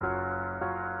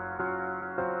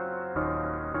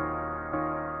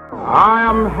I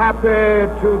am happy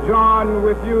to join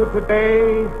with you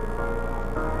today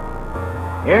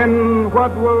in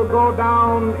what will go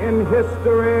down in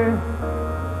history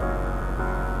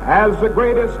as the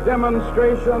greatest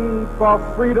demonstration for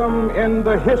freedom in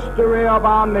the history of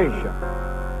our nation.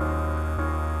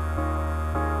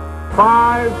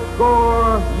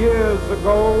 50 years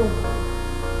ago,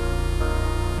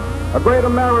 a great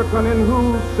American in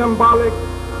whose symbolic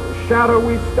shadow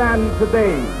we stand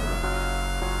today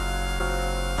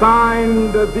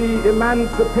signed the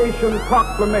Emancipation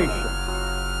Proclamation.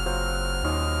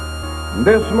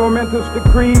 This momentous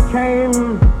decree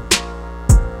came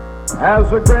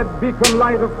as a great beacon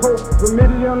light of hope to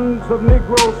millions of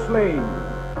Negro slaves.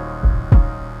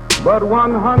 But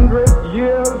 100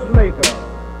 years later,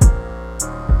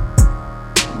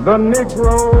 the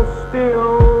Negro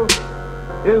still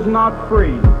is not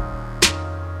free.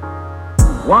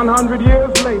 100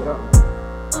 years later,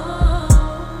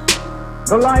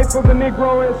 the life of the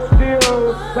Negro is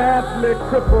still sadly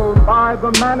crippled by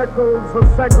the manacles of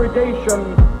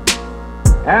segregation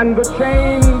and the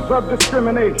chains of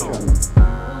discrimination.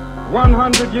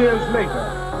 100 years later,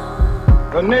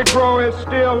 the Negro is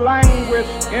still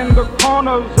languished in the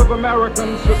corners of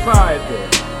American society,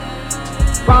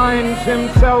 finds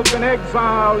himself in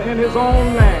exile in his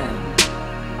own land.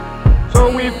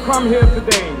 So we've come here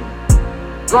today,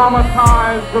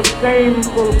 dramatize the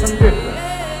shameful condition.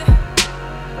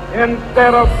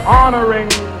 Instead of honoring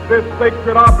this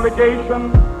sacred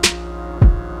obligation,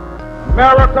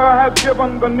 America has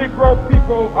given the Negro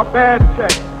people a bad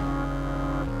check.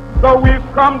 So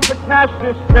we've come to cash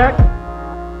this check,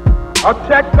 a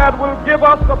check that will give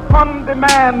us upon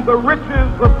demand the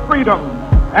riches of freedom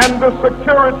and the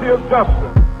security of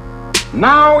justice.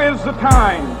 Now is the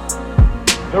time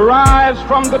to rise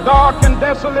from the dark and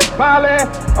desolate valley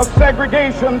of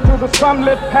segregation to the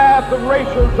sunlit path of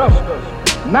racial justice.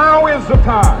 Now is the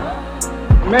time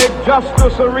to make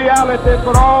justice a reality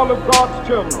for all of God's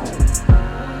children.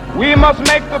 We must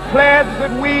make the pledge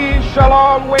that we shall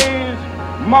always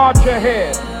march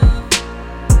ahead.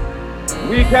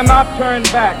 We cannot turn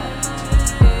back.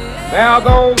 There are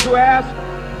those who ask,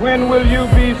 when will you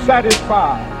be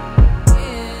satisfied?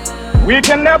 We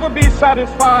can never be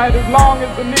satisfied as long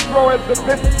as the Negro is the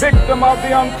victim of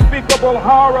the unspeakable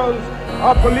horrors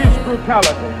of police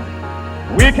brutality.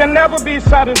 We can never be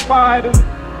satisfied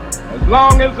as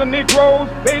long as the Negro's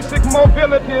basic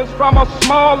mobility is from a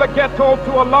smaller ghetto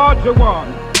to a larger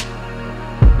one.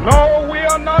 No, we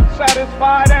are not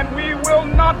satisfied, and we will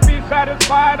not be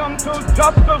satisfied until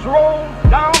justice rolls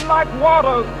down like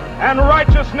waters and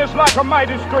righteousness like a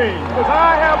mighty stream. Because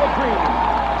I have a dream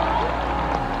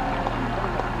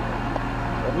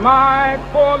that my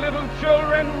 4 little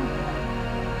children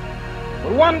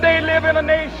will one day live in a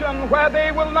nation where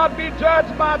they will not be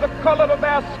judged by the color of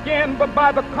their skin, but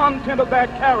by the content of their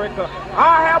character.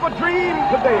 I have a dream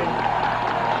today